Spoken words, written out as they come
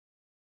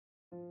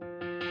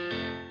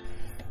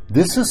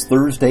This is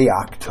Thursday,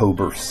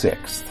 October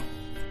 6th.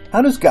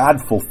 How does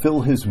God fulfill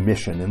His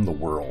mission in the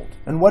world,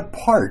 and what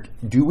part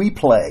do we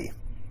play?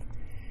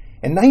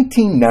 In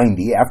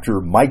 1990, after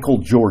Michael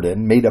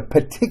Jordan made a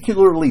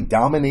particularly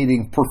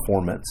dominating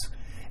performance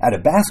at a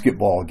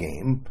basketball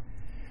game,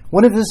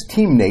 one of his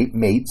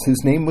teammates,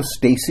 his name was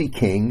Stacey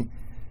King,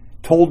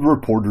 told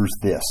reporters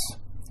this: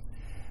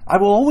 "I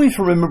will always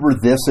remember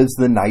this as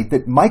the night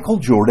that Michael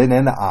Jordan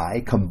and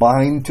I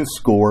combined to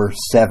score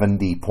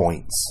 70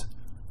 points.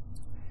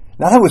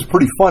 Now that was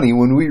pretty funny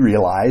when we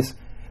realized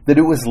that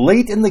it was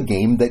late in the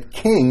game that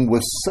King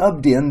was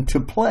subbed in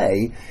to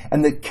play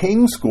and that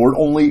King scored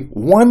only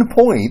 1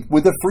 point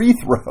with a free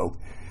throw.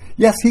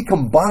 Yes, he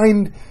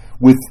combined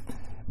with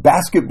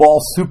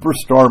basketball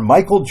superstar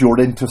Michael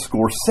Jordan to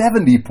score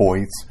 70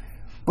 points,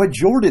 but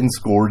Jordan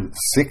scored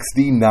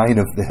 69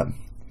 of them.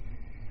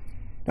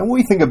 Now, when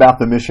we think about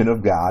the mission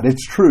of God,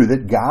 it's true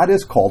that God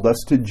has called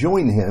us to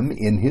join Him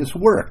in His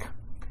work.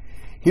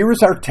 Here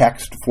is our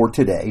text for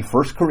today,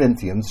 1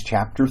 Corinthians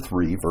chapter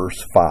 3,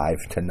 verse 5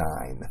 to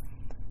 9.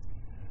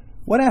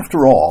 What,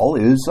 after all,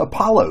 is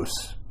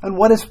Apollos, and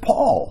what is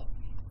Paul?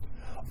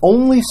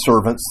 Only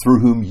servants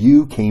through whom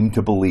you came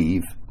to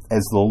believe,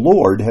 as the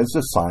Lord has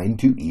assigned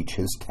to each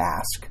his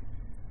task.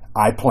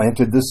 I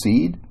planted the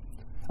seed,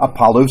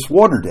 Apollos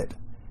watered it,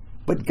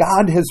 but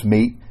God has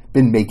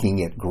been making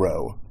it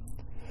grow.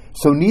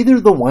 So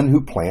neither the one who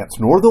plants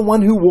nor the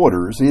one who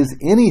waters is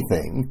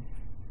anything,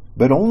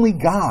 but only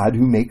God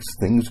who makes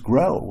things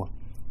grow.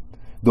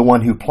 The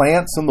one who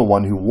plants and the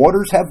one who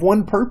waters have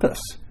one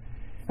purpose,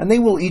 and they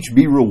will each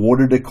be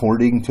rewarded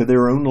according to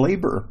their own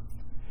labor.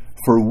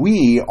 For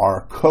we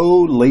are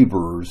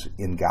co-laborers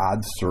in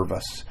God's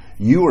service.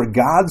 You are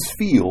God's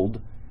field,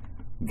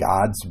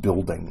 God's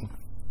building."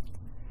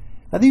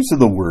 Now these are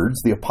the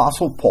words the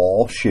Apostle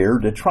Paul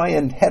shared to try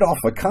and head off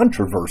a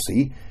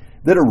controversy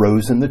that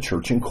arose in the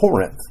church in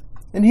Corinth.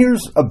 And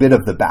here's a bit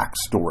of the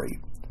backstory.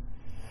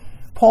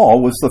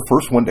 Paul was the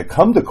first one to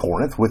come to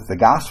Corinth with the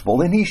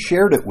gospel, and he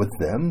shared it with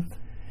them,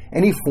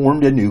 and he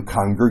formed a new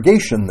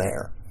congregation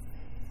there.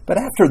 But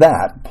after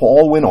that,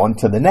 Paul went on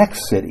to the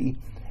next city,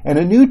 and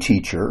a new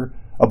teacher,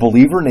 a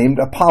believer named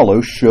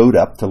Apollos, showed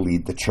up to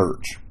lead the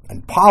church.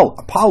 And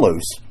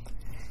Apollos,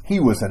 he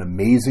was an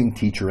amazing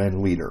teacher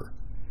and leader.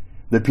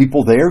 The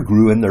people there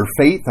grew in their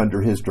faith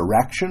under his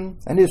direction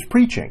and his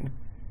preaching.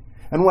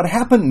 And what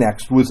happened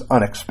next was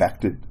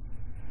unexpected.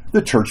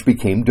 The church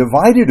became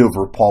divided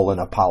over Paul and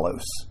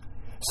Apollos.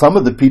 Some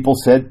of the people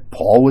said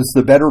Paul was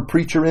the better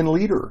preacher and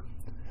leader.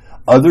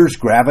 Others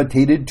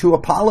gravitated to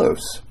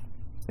Apollos.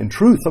 In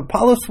truth,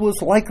 Apollos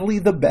was likely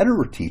the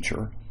better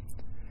teacher.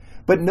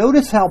 But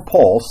notice how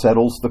Paul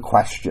settles the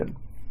question.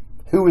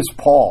 Who is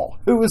Paul?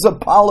 Who is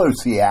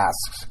Apollos, he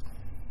asks.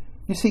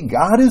 You see,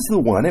 God is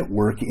the one at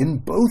work in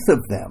both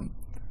of them.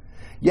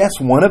 Yes,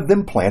 one of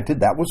them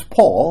planted, that was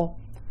Paul,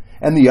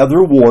 and the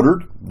other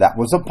watered, that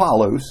was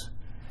Apollos.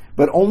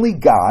 But only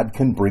God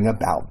can bring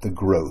about the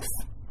growth.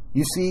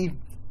 You see,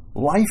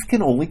 life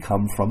can only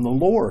come from the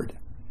Lord.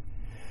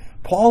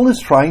 Paul is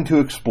trying to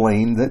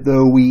explain that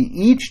though we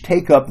each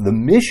take up the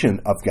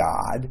mission of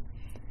God,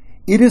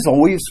 it is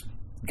always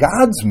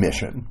God's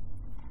mission.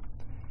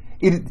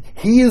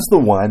 He is the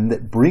one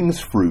that brings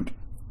fruit,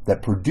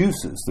 that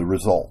produces the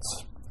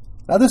results.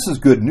 Now this is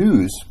good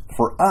news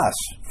for us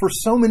for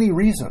so many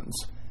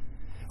reasons.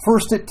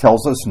 First, it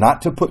tells us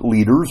not to put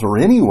leaders or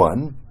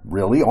anyone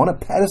really on a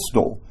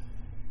pedestal.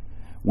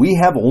 We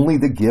have only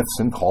the gifts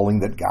and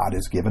calling that God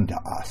has given to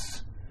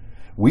us.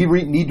 We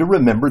need to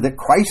remember that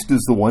Christ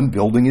is the one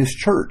building His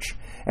church,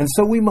 and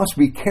so we must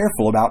be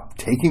careful about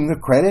taking the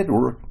credit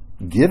or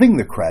giving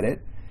the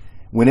credit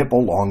when it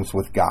belongs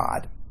with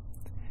God.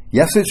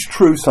 Yes, it's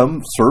true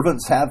some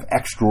servants have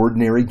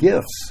extraordinary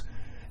gifts,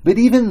 but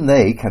even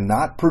they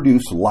cannot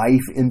produce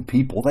life in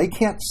people. They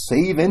can't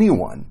save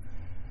anyone.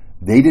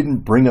 They didn't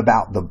bring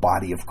about the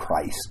body of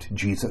Christ.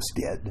 Jesus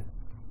did.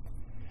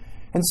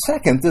 And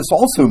second, this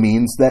also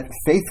means that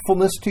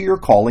faithfulness to your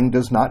calling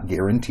does not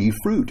guarantee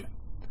fruit.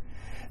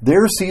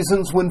 There are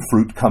seasons when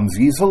fruit comes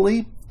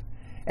easily,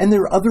 and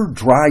there are other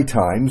dry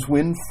times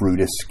when fruit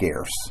is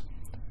scarce.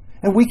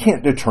 And we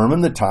can't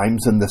determine the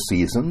times and the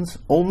seasons.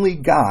 Only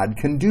God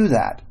can do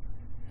that.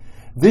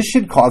 This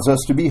should cause us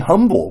to be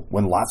humble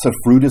when lots of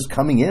fruit is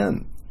coming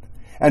in,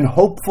 and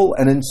hopeful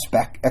and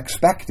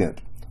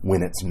expectant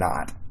when it's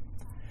not.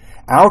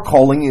 Our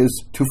calling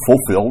is to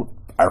fulfill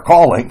our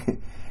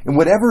calling in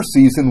whatever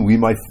season we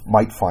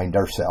might find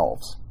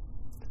ourselves.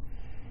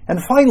 And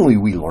finally,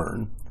 we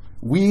learn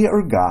we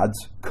are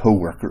God's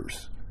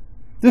co-workers.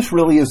 This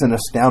really is an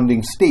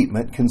astounding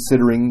statement,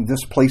 considering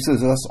this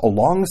places us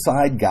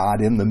alongside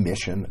God in the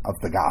mission of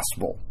the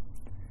gospel.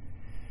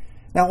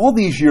 Now, all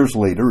these years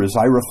later, as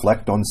I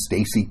reflect on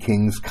Stacey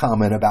King's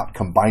comment about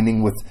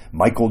combining with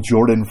Michael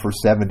Jordan for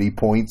 70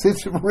 points,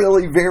 it's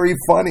really very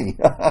funny.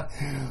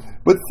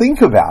 But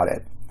think about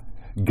it.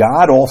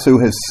 God also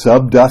has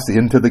subbed us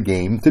into the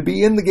game to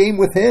be in the game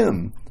with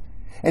Him.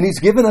 And He's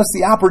given us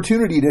the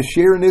opportunity to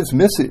share in His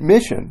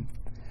mission.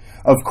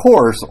 Of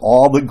course,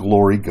 all the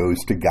glory goes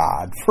to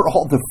God for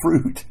all the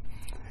fruit.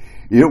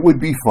 It would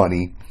be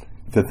funny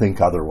to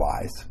think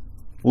otherwise.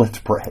 Let's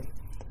pray.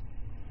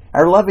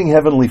 Our loving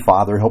Heavenly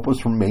Father, help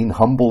us remain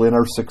humble in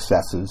our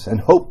successes and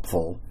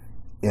hopeful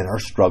in our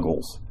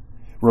struggles.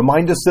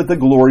 Remind us that the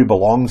glory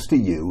belongs to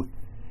you.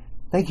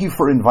 Thank you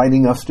for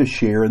inviting us to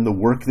share in the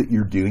work that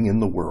you're doing in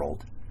the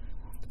world,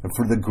 and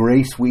for the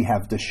grace we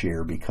have to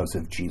share because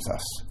of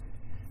Jesus.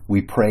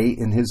 We pray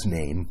in his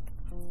name.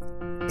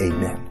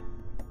 Amen.